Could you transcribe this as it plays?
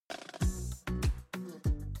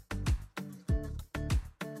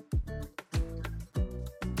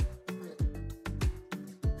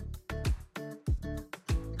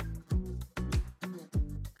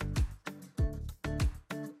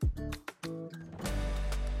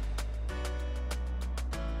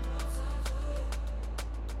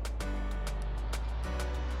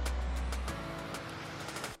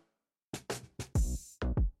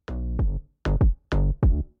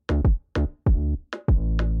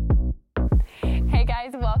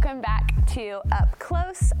Welcome back to Up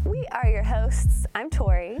Close. We are your hosts. I'm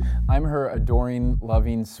Tori. I'm her adoring,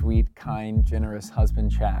 loving, sweet, kind, generous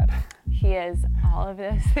husband, Chad. He is all of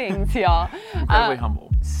those things, y'all. Incredibly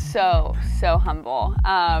humble. So humble.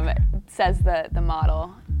 Says the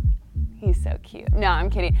model. He's so cute. No, I'm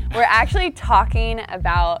kidding. We're actually talking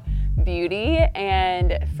about beauty,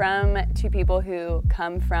 and from two people who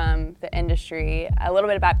come from the industry. A little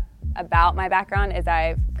bit about my background is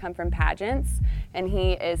I've come from pageants, and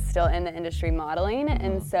he is still in the industry modeling.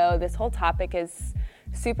 And so this whole topic is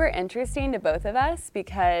super interesting to both of us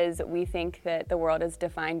because we think that the world has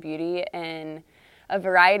defined beauty in a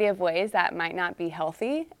variety of ways that might not be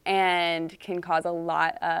healthy and can cause a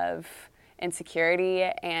lot of insecurity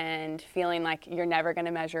and feeling like you're never going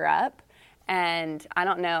to measure up. And I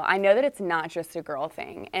don't know. I know that it's not just a girl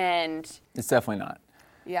thing. And it's definitely not.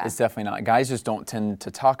 Yeah. It's definitely not. Guys just don't tend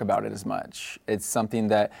to talk about it as much. It's something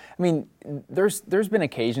that, I mean, there's been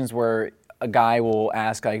occasions where a guy will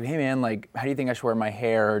ask, like, hey man, like, how do you think I should wear my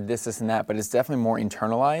hair, or this and that, but it's definitely more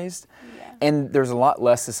internalized. Yeah. And there's a lot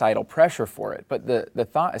less societal pressure for it, but the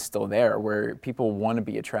thought is still there where people want to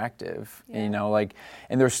be attractive, yeah.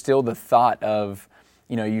 And there's still the thought of,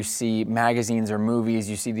 you see magazines or movies,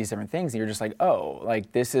 you see these different things, and you're just like, oh,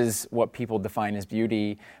 like this is what people define as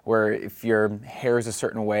beauty, where if your hair is a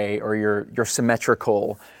certain way, or you're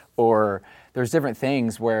symmetrical, or there's different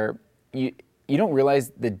things where you don't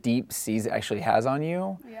realize the deep seas it actually has on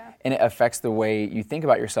you, yeah. And it affects the way you think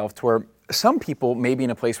about yourself, to where some people may be in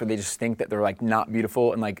a place where they just think that they're like not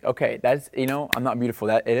beautiful, and like, okay, that's, I'm not beautiful,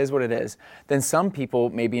 that it is what it is. Then some people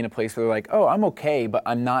may be in a place where they're like, oh, I'm okay, but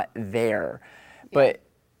I'm not there. But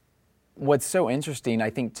what's so interesting, I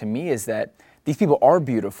think, to me, is that these people are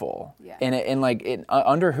beautiful. Yeah. And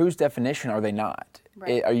under whose definition are they not?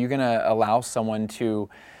 Right. Are you going to allow someone to,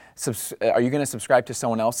 are you going to subscribe to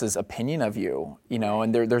someone else's opinion of you?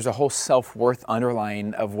 And there's a whole self-worth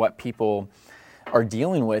underlying of what people are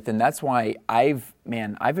dealing with. And that's why I've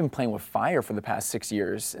been playing with fire for the past 6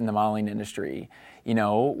 years in the modeling industry.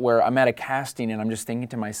 Where I'm at a casting and I'm just thinking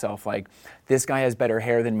to myself, like, this guy has better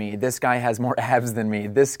hair than me, this guy has more abs than me,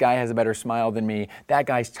 this guy has a better smile than me, that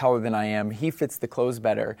guy's taller than I am, he fits the clothes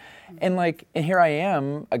better. And here I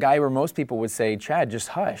am, a guy where most people would say, Chad, just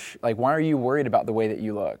hush. Like, why are you worried about the way that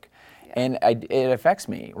you look? Yeah. And it affects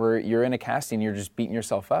me, where you're in a casting, you're just beating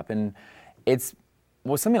yourself up. And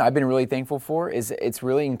something I've been really thankful for is it's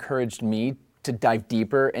really encouraged me to dive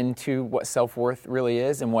deeper into what self-worth really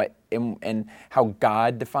is and how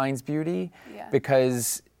God defines beauty, yeah.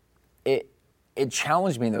 Because it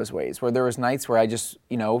challenged me in those ways, where there was nights where I just,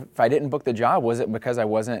 if I didn't book the job, was it because I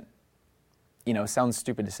wasn't, sounds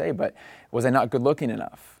stupid to say, but was I not good looking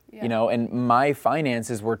enough? Yeah. And my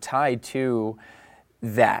finances were tied to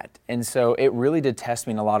that. And so it really did test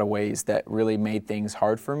me in a lot of ways that really made things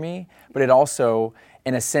hard for me, but it also,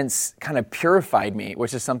 in a sense, kind of purified me,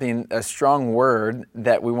 which is a strong word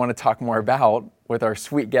that we want to talk more about with our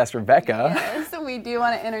sweet guest, Rebecca. Yes, we do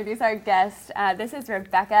want to introduce our guest. This is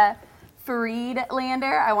Rebecca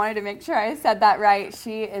Friedlander. I wanted to make sure I said that right.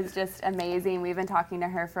 She is just amazing. We've been talking to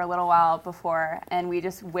her for a little while before, and we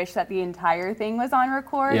just wish that the entire thing was on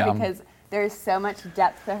record, yeah. Because there's so much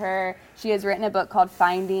depth to her. She has written a book called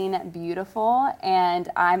Finding Beautiful, and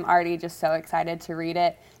I'm already just so excited to read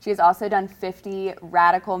it. She has also done 50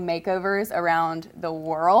 radical makeovers around the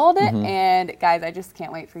world. Mm-hmm. And guys, I just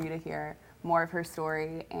can't wait for you to hear more of her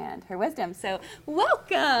story and her wisdom. So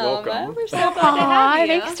welcome. We're so glad to have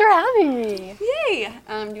you. Thanks for having me. Yay.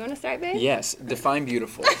 Do you want to start, babe? Yes. Define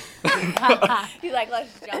beautiful. You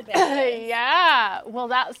let's jump in. Yeah. Well,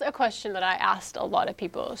 that's a question that I asked a lot of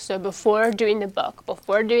people. So before doing the book,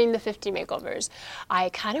 before doing the 50 makeovers, I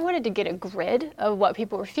kind of wanted to get a grid of what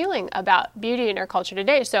people were feeling about beauty in our culture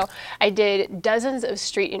today. So I did dozens of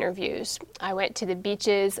street interviews. I went to the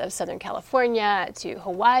beaches of Southern California, to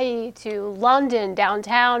Hawaii, to London,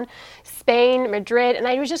 downtown, Spain, Madrid, and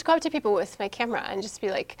I would just go up to people with my camera and just be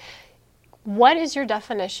like, what is your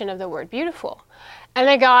definition of the word beautiful? And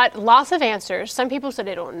I got lots of answers. Some people said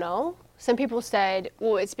they don't know. Some people said,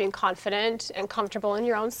 well, it's being confident and comfortable in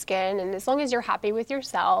your own skin, and as long as you're happy with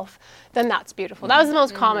yourself, then that's beautiful. That was the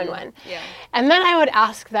most common one. Yeah. And then I would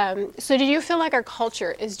ask them, so do you feel like our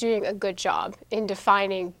culture is doing a good job in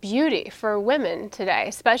defining beauty for women today,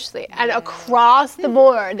 especially? And across the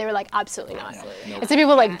board, they were like, absolutely not. And some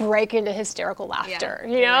people break into hysterical laughter,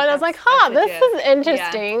 you know? And I was like, this is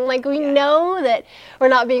interesting. Like, we know that we're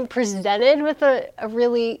not being presented with a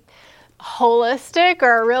really holistic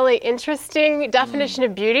or a really interesting definition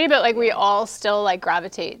of beauty, but we all still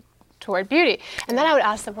gravitate toward beauty. And then I would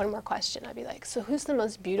ask them one more question. I'd be like, so who's the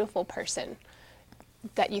most beautiful person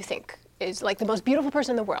that you think is like the most beautiful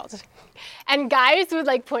person in the world. And guys would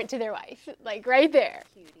like point to their wife, like right there,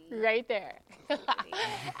 right there.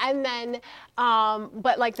 And then,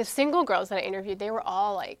 but like the single girls that I interviewed, they were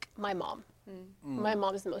all like, my mom. My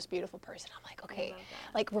mom is the most beautiful person. I'm like, okay,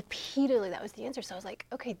 like repeatedly that was the answer. So I was like,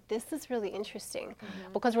 okay, this is really interesting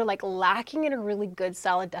because we're like lacking in a really good,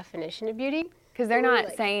 solid definition of beauty. Because they're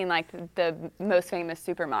not saying like the most famous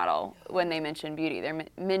supermodel when they mention beauty. They're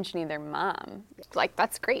mentioning their mom. Like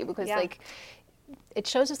that's great because like it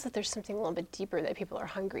shows us that there's something a little bit deeper that people are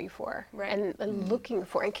hungry for and looking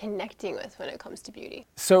for and connecting with when it comes to beauty.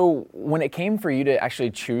 So when it came for you to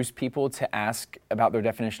actually choose people to ask about their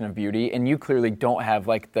definition of beauty, and you clearly don't have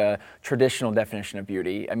like the traditional definition of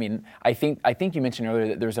beauty. I mean, I think you mentioned earlier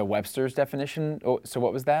that there's a Webster's definition. Oh, so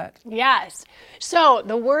what was that? Yes. So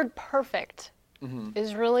the word perfect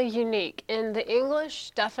is really unique. In the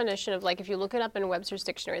English definition of, like, if you look it up in Webster's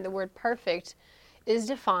dictionary, the word perfect is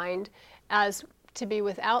defined as to be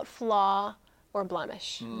without flaw or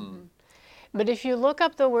blemish. But if you look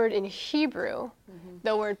up the word in Hebrew,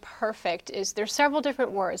 the word perfect there's several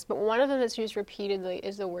different words, but one of them that's used repeatedly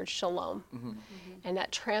is the word shalom. And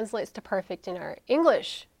that translates to perfect in our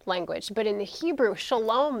English language. But in the Hebrew,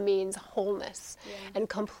 shalom means wholeness and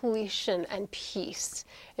completion and peace.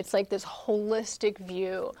 It's like this holistic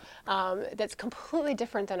view that's completely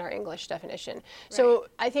different than our English definition. So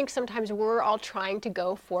I think sometimes we're all trying to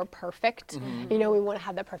go for perfect. You know, we want to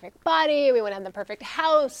have the perfect body, we want to have the perfect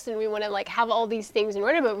house, and we want to like have all these things in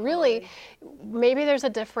order. But really, maybe there's a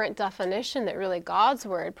different definition that really God's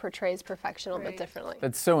word portrays perfection a little bit differently.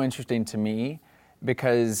 That's so interesting to me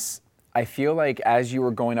because I feel like as you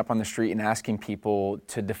were going up on the street and asking people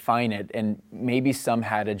to define it, and maybe some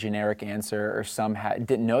had a generic answer or some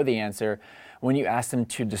didn't know the answer, when you asked them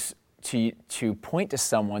to point to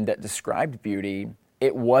someone that described beauty,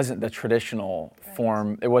 it wasn't the traditional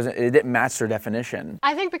form. It didn't match their definition.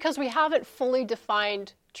 I think because we haven't fully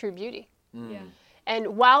defined true beauty.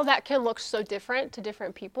 And while that can look so different to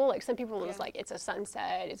different people, like some people is like, it's a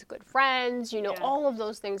sunset, it's good friends, you know, all of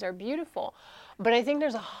those things are beautiful. But I think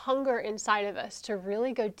there's a hunger inside of us to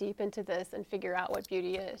really go deep into this and figure out what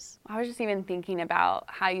beauty is. I was just even thinking about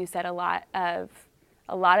how you said a lot of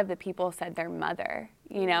the people said their mother,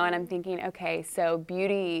 you know, and I'm thinking, okay, so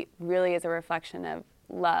beauty really is a reflection of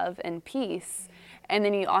love and peace. And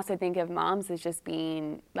then you also think of moms as just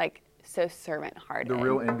being like so servant-hearted. The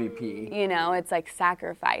real MVP. You know, it's like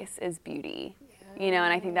sacrifice is beauty, you know,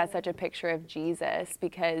 and I think that's such a picture of Jesus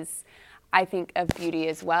because I think of beauty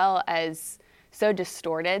as well as so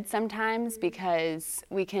distorted sometimes because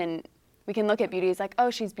we can look at beauty as like, oh,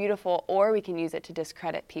 she's beautiful, or we can use it to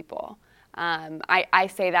discredit people. I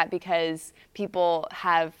say that because people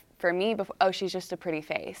have, for me, before, oh, she's just a pretty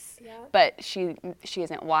face, but she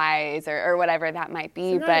isn't wise or whatever that might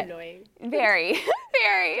be. Isn't that annoying? Very,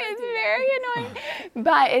 it's very annoying.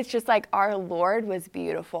 But it's just like our Lord was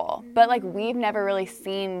beautiful, but like we've never really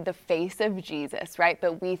seen the face of Jesus, right?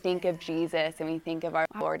 But we think of Jesus and we think of our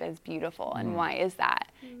Lord as beautiful, and why is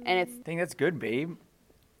that? And it's. I think that's good, babe.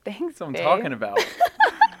 Thanks, That's what I'm babe. talking about.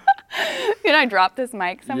 Can I drop this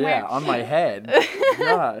mic somewhere? Yeah, on my head.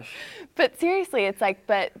 Gosh. But seriously, it's like,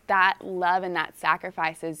 but that love and that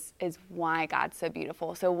sacrifice is why God's so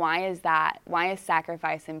beautiful. So why is that? Why is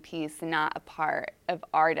sacrifice and peace not a part of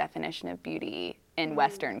our definition of beauty in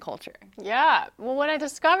Western culture? Yeah. Well, what I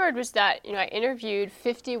discovered was that, you know, I interviewed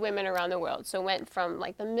 50 women around the world. So went from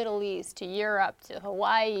like the Middle East to Europe to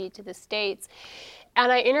Hawaii to the States. And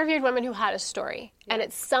I interviewed women who had a story. And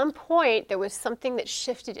at some point, there was something that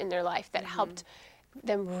shifted in their life that helped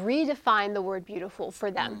them redefine the word beautiful for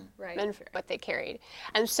them and for what they carried.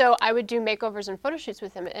 And so I would do makeovers and photo shoots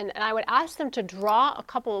with them. And I would ask them to draw a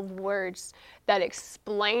couple of words that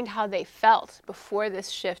explained how they felt before this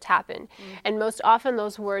shift happened. And most often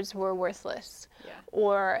those words were worthless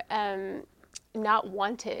or not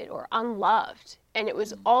wanted or unloved. And it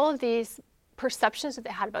was all of these perceptions that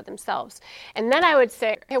they had about themselves. And then I would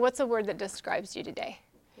say, hey, what's a word that describes you today?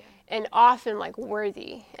 And often like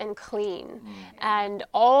worthy and clean and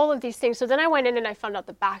all of these things. So then I went in and I found out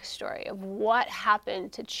the backstory of what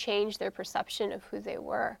happened to change their perception of who they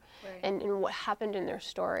were and what happened in their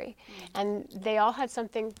story. And they all had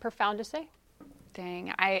something profound to say.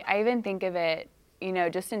 Dang, I even think of it, you know,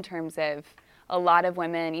 just in terms of a lot of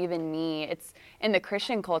women, even me, it's in the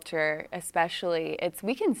Christian culture especially,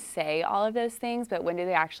 we can say all of those things, but when do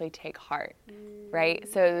they actually take heart, right?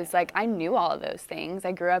 So it was like, I knew all of those things.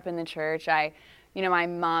 I grew up in the church. You know, my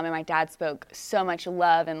mom and my dad spoke so much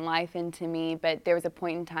love and life into me, but there was a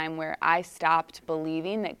point in time where I stopped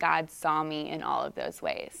believing that God saw me in all of those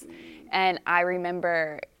ways. And I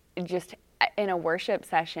remember just in a worship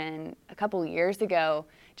session a couple years ago,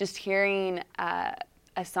 just hearing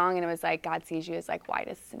a song, and it was like, God sees you as like white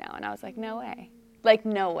as snow. And I was like, no way. Like,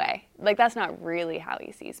 no way. Like, that's not really how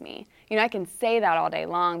he sees me. You know, I can say that all day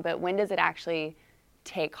long, but when does it actually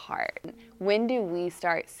take heart? When do we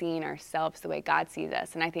start seeing ourselves the way God sees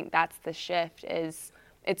us? And I think that's the shift. Is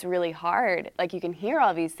it's really hard. Like, you can hear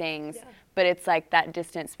all these things, but it's like that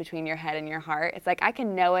distance between your head and your heart. It's like, I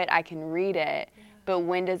can know it, I can read it, but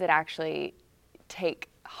when does it actually take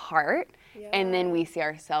heart? And then we see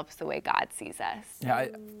ourselves the way God sees us. Yeah,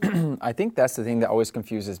 I think that's the thing that always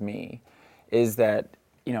confuses me, is that,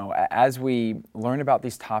 you know, as we learn about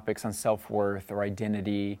these topics on self-worth or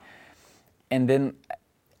identity, and then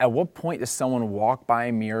at what point does someone walk by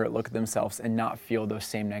a mirror, look at themselves, and not feel those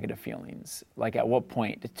same negative feelings? Like, at what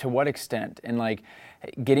point? To what extent? And like,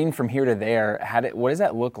 getting from here to there, what does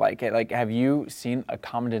that look like? Like, have you seen a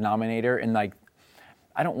common denominator in, like,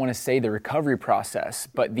 I don't want to say the recovery process,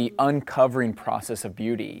 but the uncovering process of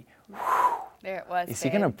beauty? There it was. Is he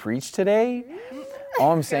going to preach today?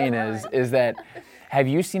 All I'm saying is that, have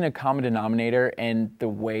you seen a common denominator in the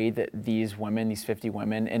way that these women, these 50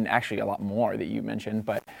 women, and actually a lot more that you mentioned,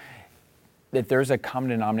 but that there's a common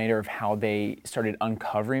denominator of how they started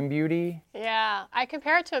uncovering beauty? Yeah, I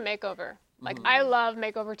compare it to a makeover. Like, I love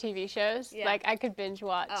makeover TV shows. Yeah. Like, I could binge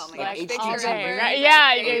watch. Oh my like, gosh. all day, HGTV. right?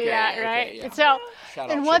 Yeah, you Okay, do that, okay, right? yeah. And so, Shout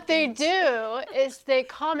and out what Chip they Beans. do is they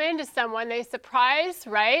come into someone, they surprise,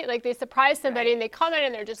 right? Like, they surprise somebody and they come in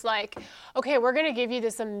and they're just like, okay, we're going to give you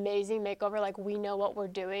this amazing makeover. Like, we know what we're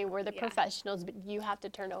doing. We're the professionals, but you have to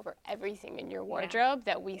turn over everything in your wardrobe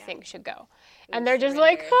that we think should go. And they're just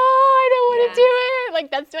like, oh, I don't want to do it. Like,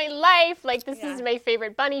 that's my life. Like, this is my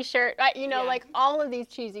favorite bunny shirt. Right? You know, like all of these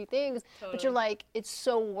cheesy things. But you're like, it's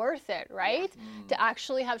so worth it, right? To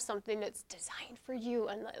actually have something that's designed for you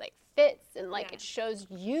and like fits and like it shows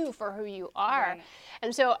you for who you are. Right.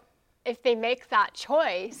 And so if they make that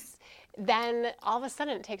choice, then all of a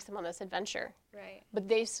sudden it takes them on this adventure. Right. But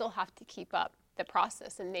they still have to keep up the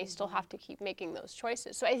process, and they still have to keep making those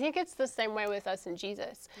choices. So I think it's the same way with us and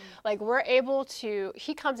Jesus. Like, we're able to,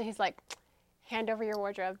 he comes and he's like, hand over your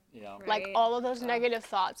wardrobe. Yeah. Like, all of those negative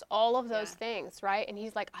thoughts, all of those things, right? And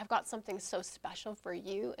he's like, I've got something so special for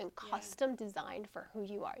you and custom designed for who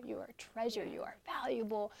you are. You are a treasure. You are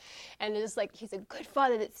valuable. And it's like, he's a good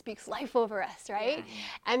father that speaks life over us, right?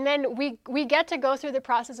 Yeah. And then we get to go through the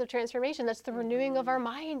process of transformation. That's the renewing of our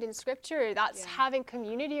mind in Scripture. That's having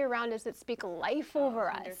community around us that speak life over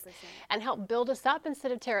 100%. Us and help build us up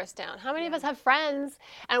instead of tear us down. How many of us have friends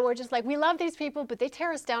and we're just like, we love these people, but they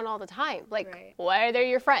tear us down all the time? Like, why are they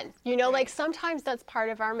your friends? You know, like sometimes that's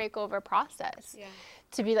part of our makeover process. Yeah.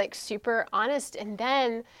 To be like super honest, and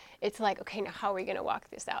then it's like, okay, now how are we going to walk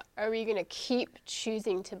this out? Are we going to keep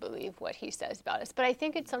choosing to believe what he says about us? But I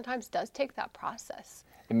think it sometimes does take that process.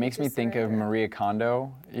 It makes me think of Maria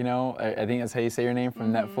Kondo, you know, I think that's how you say your name,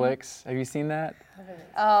 from Netflix. Have you seen that?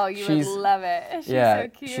 Oh, you would love it. She's so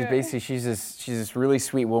cute. She's this really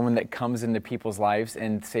sweet woman that comes into people's lives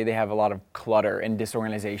and say they have a lot of clutter and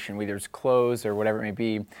disorganization, whether it's clothes or whatever it may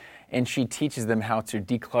be, and she teaches them how to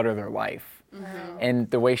declutter their life. Mm-hmm. And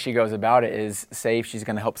the way she goes about it is, say if she's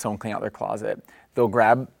going to help someone clean out their closet, they'll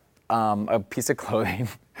grab a piece of clothing.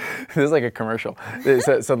 This is like a commercial.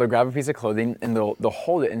 So they'll grab a piece of clothing and they'll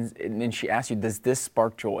hold it, and then she asks you, does this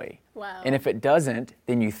spark joy? Wow. And if it doesn't,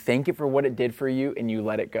 then you thank it for what it did for you and you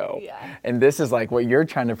let it go. Yeah. And this is like what you're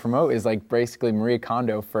trying to promote is like basically Maria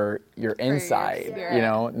Kondo for your inside, you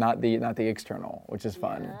know, not the external, which is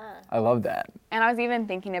fun. Yeah. I love that. And I was even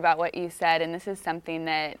thinking about what you said, and this is something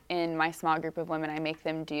that in my small group of women I make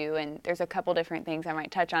them do, and there's a couple different things I might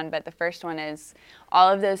touch on, but the first one is all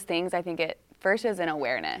of those things. I think it first is an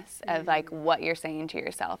awareness of like what you're saying to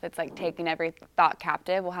yourself. It's like taking every thought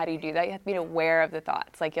captive. Well, how do you do that? You have to be aware of the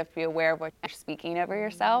thoughts. Like, you have to be aware of what you're speaking over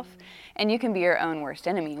yourself, and you can be your own worst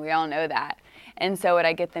enemy. We all know that. And so what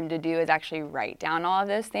I get them to do is actually write down all of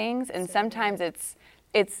those things, and sometimes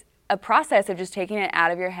it's a process of just taking it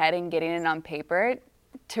out of your head and getting it on paper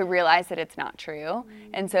to realize that it's not true.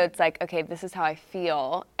 And so it's like, okay, this is how I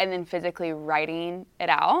feel, and then physically writing it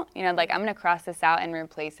out. You know, like, I'm going to cross this out and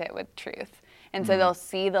replace it with truth. And so they'll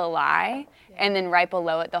see the lie, and then right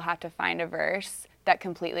below it, they'll have to find a verse that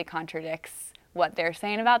completely contradicts what they're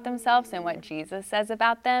saying about themselves and what Jesus says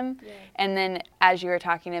about them. Yeah. And then, as you were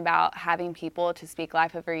talking about having people to speak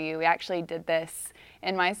life over you, we actually did this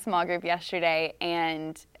in my small group yesterday,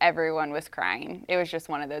 and everyone was crying. It was just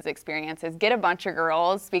one of those experiences. Get a bunch of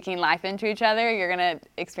girls speaking life into each other, you're going to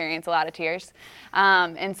experience a lot of tears.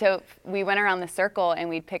 And so we went around the circle, and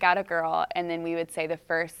we'd pick out a girl, and then we would say the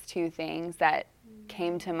first two things that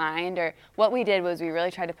came to mind. Or what we did was we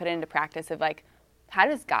really tried to put it into practice of like, how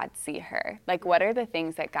does God see her? Like, what are the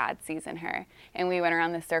things that God sees in her? And we went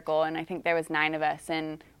around the circle, and I think there was 9 of us,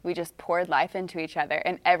 and we just poured life into each other.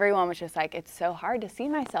 And everyone was just like, it's so hard to see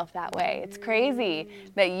myself that way. It's crazy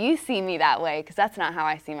that you see me that way, because that's not how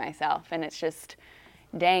I see myself. And it's just,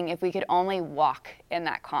 dang, if we could only walk in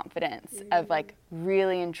that confidence of like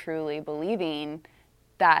really and truly believing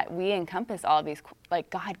that we encompass all of these like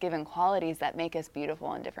God-given qualities that make us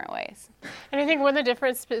beautiful in different ways. And I think one of the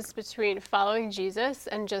differences between following Jesus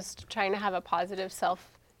and just trying to have a positive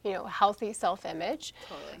healthy self-image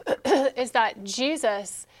is that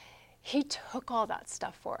Jesus, he took all that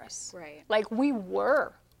stuff for us. Right. Like we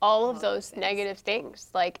were all of those negative things.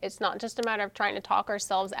 Like it's not just a matter of trying to talk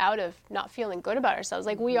ourselves out of not feeling good about ourselves.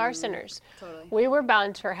 Like we are sinners. Totally. We were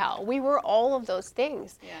bound for hell. We were all of those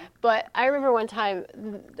things. Yeah. But I remember one time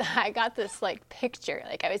I got this like picture.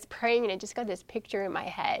 Like I was praying and I just got this picture in my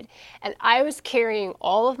head. And I was carrying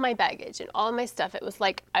all of my baggage and all of my stuff. It was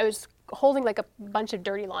like I was holding like a bunch of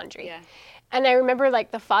dirty laundry. Yeah. And I remember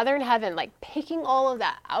like the Father in heaven, like picking all of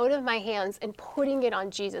that out of my hands and putting it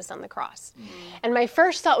on Jesus on the cross. And my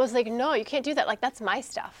first thought was like, no, you can't do that. Like, that's my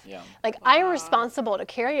stuff. Yeah. Like, I'm responsible to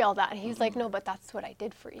carry all that. And he's like, no, but that's what I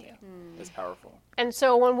did for you. That's powerful. And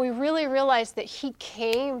so when we really realized that he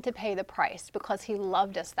came to pay the price because he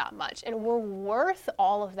loved us that much, and we're worth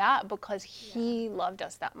all of that because he loved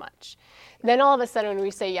us that much, then all of a sudden when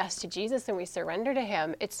we say yes to Jesus and we surrender to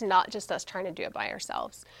him, it's not just us trying to do it by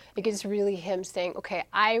ourselves. It's really him saying, okay,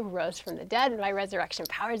 I rose from the dead and my resurrection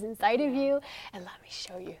power is inside of you, and let me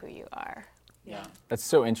show you who you are. Yeah. That's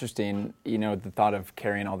so interesting, the thought of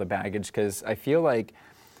carrying all the baggage, because I feel like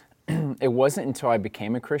it wasn't until I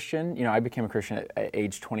became a Christian, I became a Christian at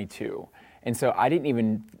age 22. And so I didn't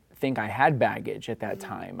even think I had baggage at that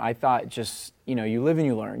time. I thought just, you live and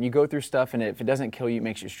you learn. You go through stuff, and if it doesn't kill you, it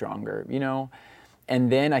makes you stronger,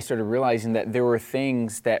 And then I started realizing that there were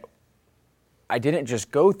things that I didn't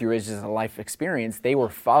just go through as just a life experience. They were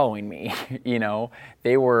following me,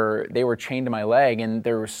 They were chained to my leg, and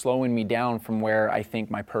they were slowing me down from where I think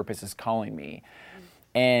my purpose is calling me.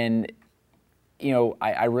 And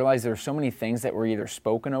I realized there were so many things that were either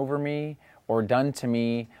spoken over me or done to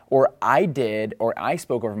me, or I did, or I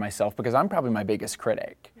spoke over myself, because I'm probably my biggest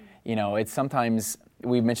critic. It's sometimes,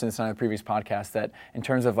 we mentioned this on a previous podcast, that in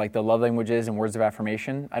terms of like the love languages and words of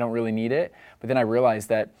affirmation, I don't really need it. But then I realized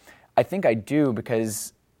that I think I do,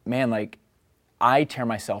 because, man, like I tear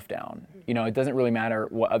myself down. It doesn't really matter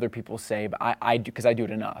what other people say, but I do, because I do it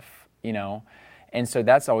enough, And so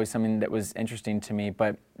that's always something that was interesting to me.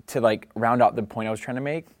 But to like round out the point I was trying to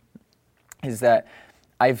make is that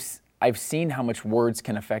I've seen how much words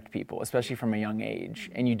can affect people, especially from a young age.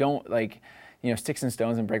 And you don't sticks and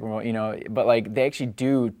stones and break, but like they actually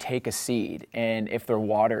do take a seed, and if they're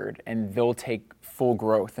watered, and they'll take full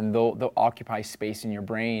growth, and they'll occupy space in your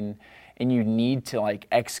brain. And you need to like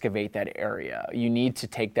excavate that area. You need to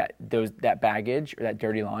take that baggage or that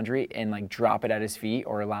dirty laundry and like drop it at his feet,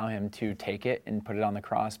 or allow him to take it and put it on the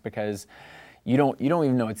cross, because you don't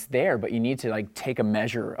even know it's there, but you need to like take a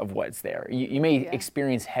measure of what's there. You may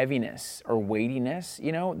experience heaviness or weightiness,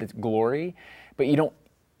 that's glory, but you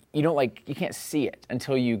can't see it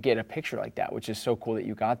until you get a picture like that, which is so cool that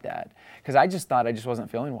you got that. Because I just thought I just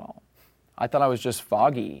wasn't feeling well. I thought I was just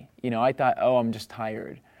foggy. I thought, oh, I'm just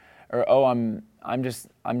tired. Or, oh, I'm just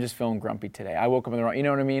feeling grumpy today. I woke up in the wrong, you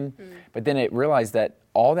know what I mean? But then it realized that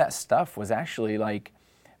all that stuff was actually like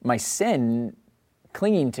my sin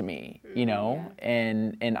clinging to me,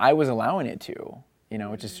 and I was allowing it to,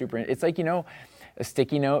 which is super, it's like, a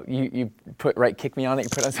sticky note, you put, kick me on it, you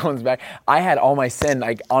put it on someone's back. I had all my sin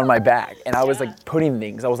like on my back, and I was like putting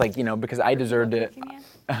things, I was like, because I deserved it.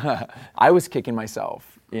 I was kicking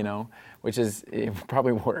myself, which is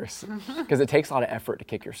probably worse, because it takes a lot of effort to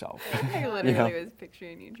kick yourself. I literally was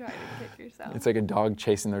picturing you trying to kick yourself. It's like a dog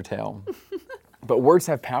chasing their tail. But words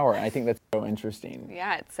have power, and I think that's so interesting.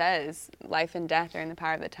 Yeah, it says life and death are in the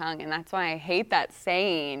power of the tongue, and that's why I hate that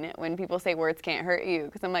saying when people say words can't hurt you,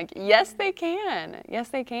 because I'm like, yes, they can. Yes,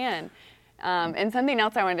 they can. And something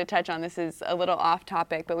else I wanted to touch on, this is a little off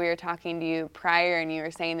topic, but we were talking to you prior, and you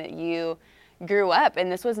were saying that you grew up,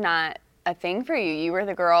 and this was not a thing for you. You were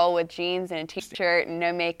the girl with jeans and a t-shirt and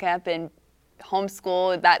no makeup and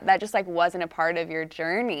homeschool. That just like wasn't a part of your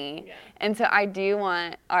journey. Yeah. And so I do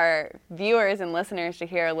want our viewers and listeners to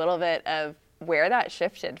hear a little bit of where that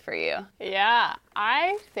shifted for you. Yeah,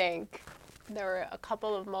 I think there were a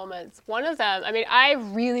couple of moments. One of them, I mean, I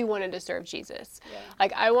really wanted to serve Jesus.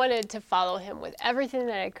 Like, I wanted to follow him with everything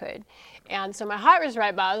that I could. And so my heart was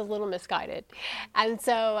right, but I was a little misguided. And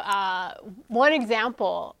so one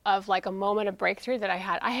example of like a moment of breakthrough that I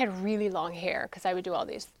had really long hair because I would do all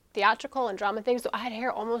these theatrical and drama things, so I had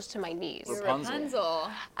hair almost to my knees. Rapunzel.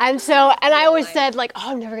 And so, and I always said like,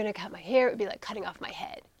 oh, I'm never gonna cut my hair. It would be like cutting off my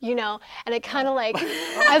head, you know? And it kind of like,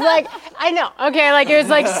 I was like, I know, okay, like it was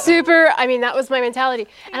like super, I mean, that was my mentality.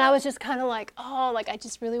 And I was just kind of like, oh, like I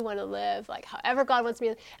just really want to live like however God wants me.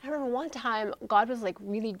 And I remember one time God was like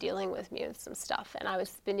really dealing with me with some stuff, and I was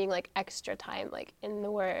spending like extra time like in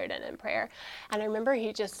the Word and in prayer. And I remember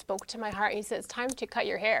he just spoke to my heart. He said, it's time to cut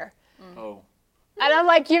your hair. Oh. And I'm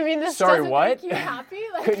like, you mean this Sorry, doesn't what? make you happy?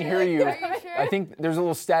 Like, Couldn't hear you. Are you sure? I think there's a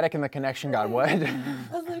little static in the connection, God. What? I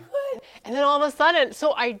was like, what? And then all of a sudden,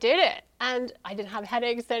 so I did it. And I didn't have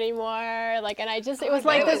headaches anymore. Like, and I just, it was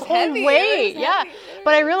like this whole weight. Yeah.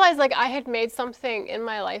 But I realized like I had made something in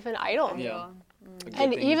my life an idol. Yeah.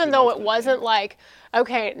 And even though it wasn't like,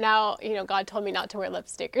 okay, now, you know, God told me not to wear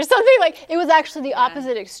lipstick or something, like it was actually the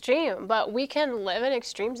opposite extreme. But we can live in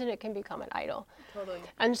extremes and it can become an idol. Totally.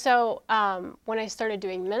 And so when I started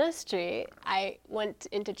doing ministry, I went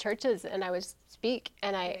into churches and I would speak,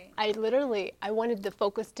 and I literally, I wanted the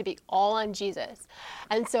focus to be all on Jesus.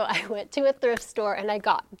 And so I went to a thrift store and I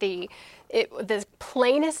got the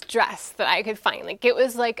plainest dress that I could find. Like it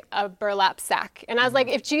was like a burlap sack. And I was like,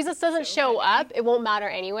 if Jesus doesn't show up, it won't matter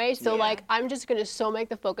anyway. So like, I'm just going to so make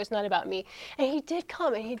the focus not about me. And he did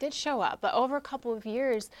come and he did show up. But over a couple of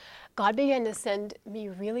years, God began to send me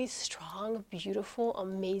really strong, beautiful,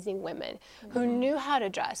 amazing women who knew how to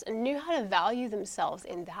dress and knew how to value themselves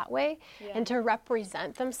in that way and to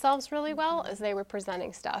represent themselves really well as they were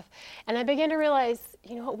presenting stuff. And I began to realize,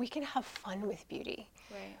 you know what, we can have fun with beauty.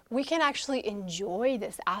 Right. We can actually enjoy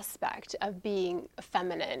this aspect of being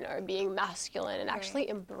feminine or being masculine and actually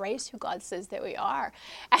embrace who God says that we are.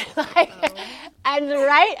 And like,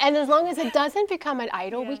 and as long as it doesn't become an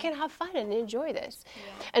idol, we can have fun and enjoy this.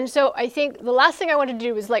 And so I think the last thing I wanted to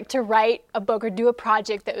do was like to write a book or do a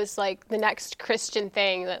project that was like the next Christian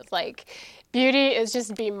thing that's like, beauty is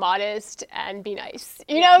just be modest and be nice,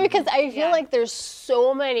 you know, because I feel like there's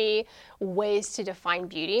so many ways to define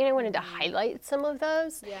beauty, and I wanted to highlight some of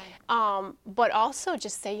those. But also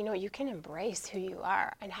just say, you know, you can embrace who you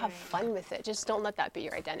are and have fun with it. Just don't let that be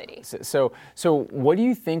your identity. So what do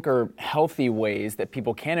you think are healthy ways that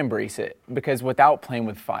people can embrace it? Because without playing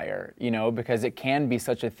with fire, you know, because it can be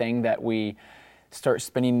such a thing that we start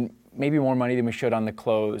spending maybe more money than we should on the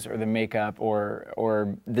clothes or the makeup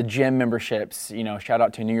or the gym memberships, you know, shout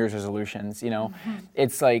out to New Year's resolutions, you know.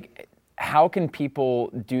 It's like, how can people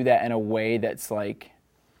do that in a way that's like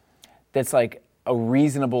a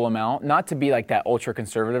reasonable amount, not to be like that ultra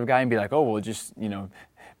conservative guy and be like, oh, well, just, you know,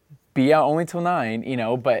 be out only till 9, you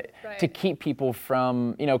know, but to keep people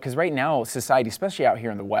from, you know, because right now society, especially out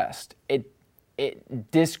here in the West,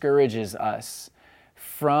 it discourages us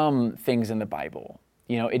from things in the Bible.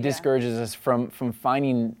 You know, it discourages us from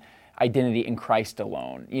finding identity in Christ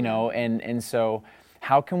alone, you know, and so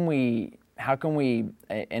how can we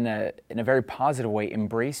in a very positive way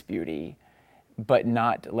embrace beauty, but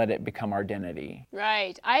not let it become our identity?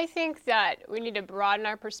 Right. I think that we need to broaden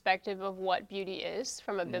our perspective of what beauty is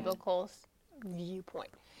from a biblical viewpoint.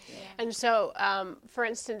 And so, for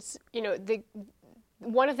instance, you know,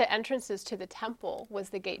 one of the entrances to the temple was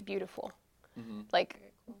the gate beautiful. Like,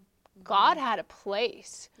 God had a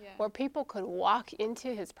place where people could walk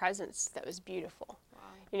into his presence that was beautiful.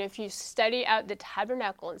 You know, if you study out the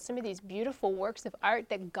tabernacle and some of these beautiful works of art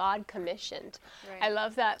that God commissioned, I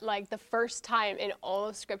love that, like, the first time in all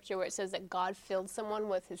of Scripture where it says that God filled someone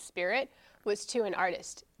with his Spirit was to an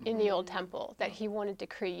artist in the old temple that he wanted to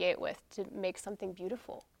create with to make something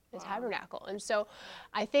beautiful. The tabernacle. And so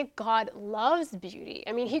I think God loves beauty.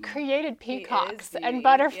 I mean, he created peacocks and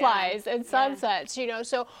butterflies and sunsets, you know,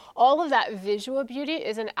 so all of that visual beauty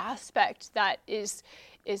is an aspect that is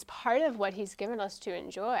part of what he's given us to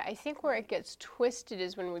enjoy. I think where it gets twisted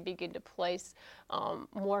is when we begin to place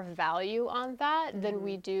more value on that than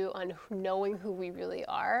we do on knowing who we really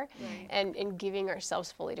are and giving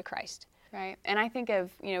ourselves fully to Christ. Right. And I think of,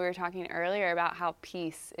 you know, we were talking earlier about how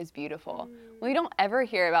peace is beautiful. We don't ever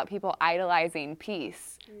hear about people idolizing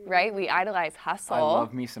peace, right? We idolize hustle. I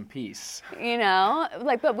love me some peace. You know,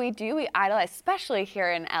 like, but we idolize, especially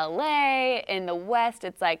here in LA, in the West,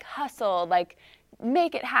 it's like hustle, like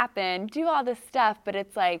make it happen, do all this stuff. But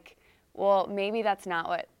it's like, well, maybe that's not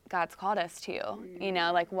what God's called us to, you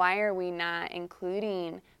know, like why are we not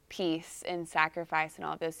including peace and sacrifice and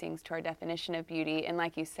all of those things to our definition of beauty. And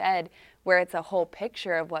like you said, where it's a whole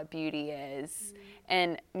picture of what beauty is.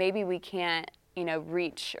 And maybe we can't,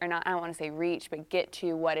 reach, or not, I don't want to say reach, but get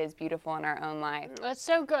to what is beautiful in our own life. That's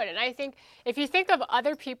so good. And I think if you think of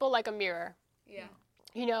other people like a mirror,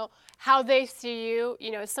 how they see you,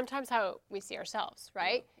 is sometimes how we see ourselves,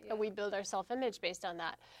 right? And we build our self-image based on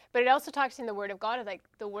that. But it also talks in the Word of God, like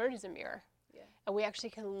the Word is a mirror. And we actually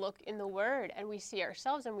can look in the Word and we see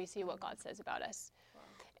ourselves and we see what God says about us. Wow.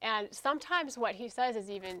 And sometimes what he says is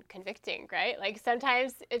even convicting, right? Like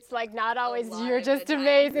sometimes it's like not always you're just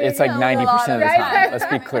amazing. It's like 90% of the time. Let's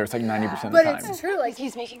be clear, it's like 90% of the time. But it's true, like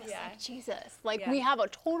he's making us like Jesus. Like we have a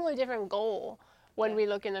totally different goal when we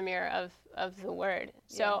look in the mirror of the Word.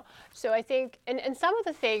 So I think, and some of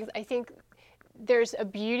the things, I think there's a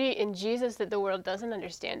beauty in Jesus that the world doesn't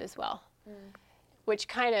understand as well, which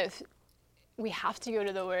kind of, we have to go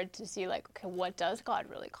to the Word to see, like, okay, what does God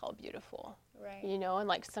really call beautiful? Right. And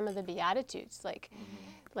like some of the Beatitudes, like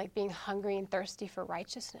being hungry and thirsty for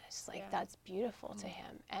righteousness, like that's beautiful to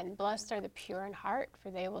him. And blessed are the pure in heart,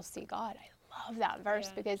 for they will see God. I love that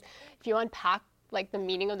verse because if you unpack like the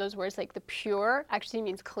meaning of those words, like the pure actually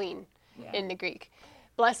means clean in the Greek.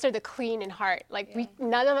 Blessed are the clean in heart. Like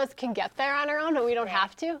none of us can get there on our own, and we don't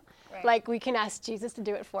have to. Right. Like we can ask Jesus to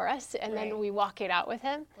do it for us, and then we walk it out with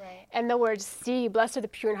him. Right. And the word see, blessed are the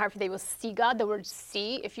pure in heart, for they will see God. The word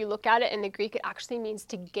see, if you look at it in the Greek, it actually means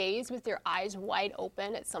to gaze with your eyes wide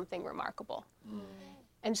open at something remarkable.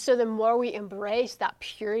 And so the more we embrace that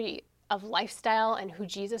purity of lifestyle and who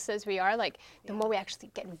Jesus says we are, like the more we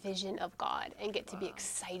actually get vision of God and get to be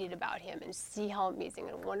excited about him and see how amazing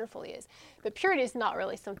and wonderful he is. But purity is not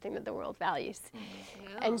really something that the world values.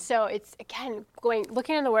 And so it's, again,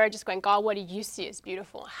 looking in the Word, just going, God, what do you see as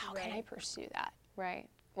beautiful? How can I pursue that? Right.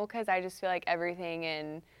 Well, because I just feel like everything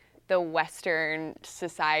in the Western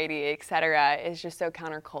society, et cetera, is just so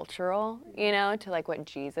countercultural, to like what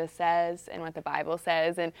Jesus says and what the Bible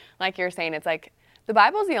says. And like you're saying, it's like, the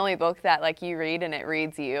Bible's the only book that like you read and it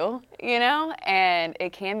reads you, and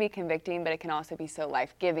it can be convicting, but it can also be so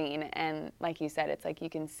life-giving. And like you said, it's like you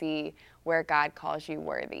can see where God calls you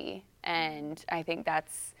worthy. And I think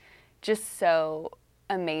that's just so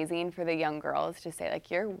amazing for the young girls to say,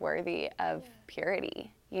 like, you're worthy of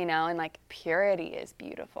purity, and like purity is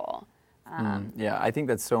beautiful. I think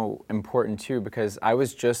that's so important too, because I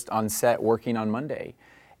was just on set working on Monday.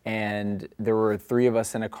 And there were 3 of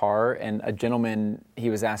us in a car, and a gentleman, he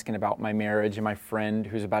was asking about my marriage, and my friend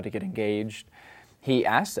who's about to get engaged, he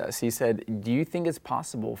asked us, he said, do you think it's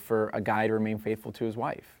possible for a guy to remain faithful to his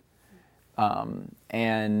wife?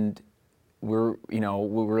 And we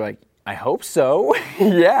were like, I hope so.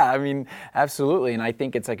 Yeah, I mean, absolutely. And I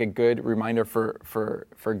think it's like a good reminder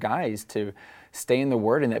for guys to stay in the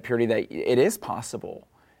Word and that purity, that it is possible.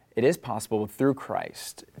 It is possible through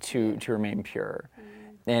Christ to remain pure.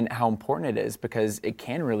 And how important it is, because it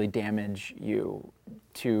can really damage you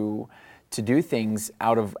to do things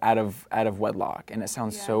out of wedlock. And it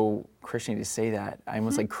sounds so Christian to say that. I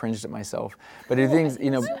almost like cringed at myself. But it things,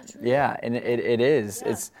 and it is.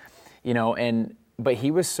 It's, but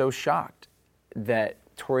he was so shocked that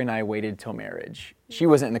Tori and I waited till marriage. She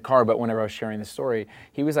wasn't in the car, but whenever I was sharing the story,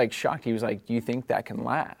 he was like shocked. He was like, do you think that can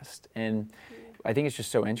last? And I think it's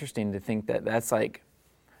just so interesting to think that that's like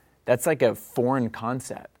a foreign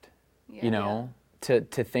concept, to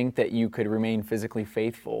think that you could remain physically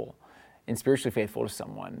faithful and spiritually faithful to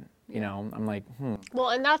someone. I'm like, Well,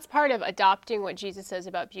 and that's part of adopting what Jesus says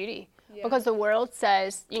about beauty. Because the world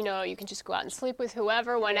says, you can just go out and sleep with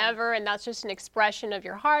whoever, whenever, and that's just an expression of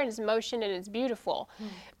your heart, it's emotion, and it's beautiful.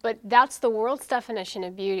 But that's the world's definition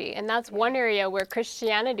of beauty. And that's one area where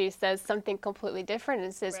Christianity says something completely different.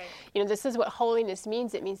 It says, this is what holiness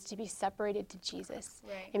means. It means to be separated to Jesus.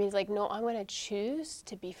 It means like, no, I'm going to choose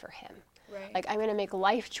to be for him. Like, I'm going to make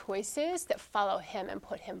life choices that follow him and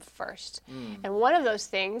put him first. And one of those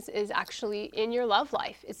things is actually in your love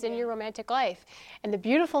life. It's in your romantic life. And the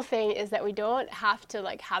beautiful thing is that we don't have to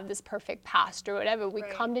like have this perfect past or whatever. We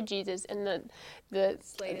come to Jesus, and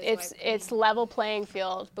it's level playing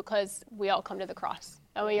field, because we all come to the cross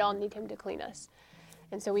and we all need him to clean us.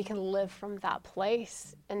 And so we can live from that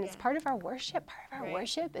place. And it's part of our worship. Part of our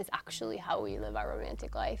worship is actually how we live our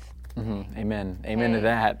romantic life. Amen. Amen to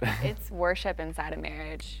that. It's worship inside of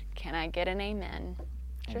marriage. Can I get an amen?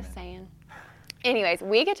 Just saying. Anyways,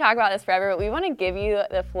 we could talk about this forever, but we want to give you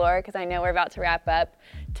the floor because I know we're about to wrap up.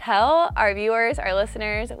 Tell our viewers, our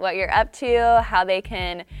listeners, what you're up to, how they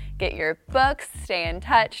can get your books, stay in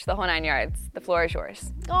touch, the whole 9 yards. The floor is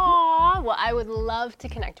yours. Aw, well, I would love to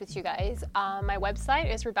connect with you guys. My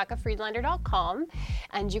website is RebeccaFriedlander.com,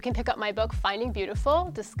 and you can pick up my book, Finding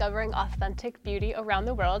Beautiful, Discovering Authentic Beauty Around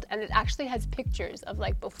the World, and it actually has pictures of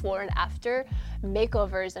like before and after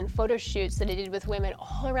makeovers and photo shoots that I did with women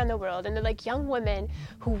all around the world, and they're like young women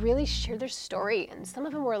who really share their story, and some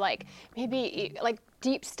of them were like maybe like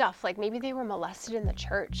deep stuff, like maybe they were molested in the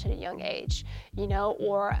church at a young age, you know,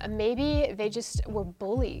 or maybe they just were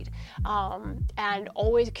bullied and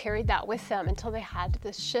always carried that with them until they had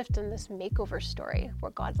this shift in this makeover story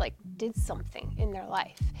where God like did something in their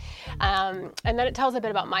life. And then it tells a bit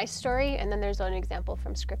about my story, and then there's an example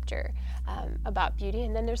from scripture about beauty,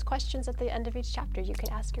 and then there's questions at the end of each chapter you can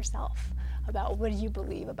ask yourself about what do you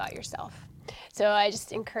believe about yourself. So I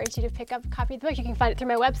just encourage you to pick up a copy of the book. You can find it through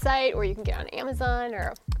my website, or you can get it on Amazon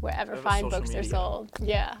or wherever fine books are sold.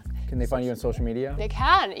 Yeah. Can they find you on social media? They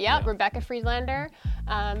can, yeah. Rebecca Friedlander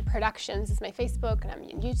Productions is my Facebook, and I'm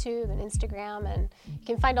on YouTube and Instagram, and you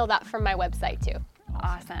can find all that from my website too.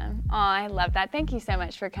 Awesome. Oh, I love that. Thank you so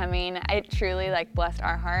much for coming. It truly like blessed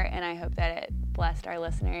our heart, and I hope that it blessed our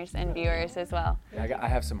listeners and viewers as well. Yeah, I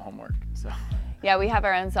have some homework, so. Yeah, we have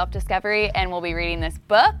our own self-discovery, and we'll be reading this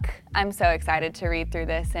book. I'm so excited to read through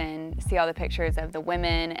this and see all the pictures of the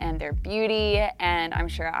women and their beauty, and I'm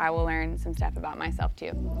sure I will learn some stuff about myself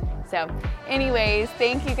too. So anyways,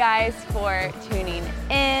 thank you guys for tuning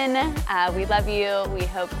in. We love you. We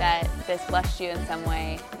hope that this blessed you in some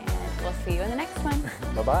way, and we'll see you in the next one.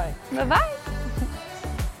 Bye-bye. Bye-bye.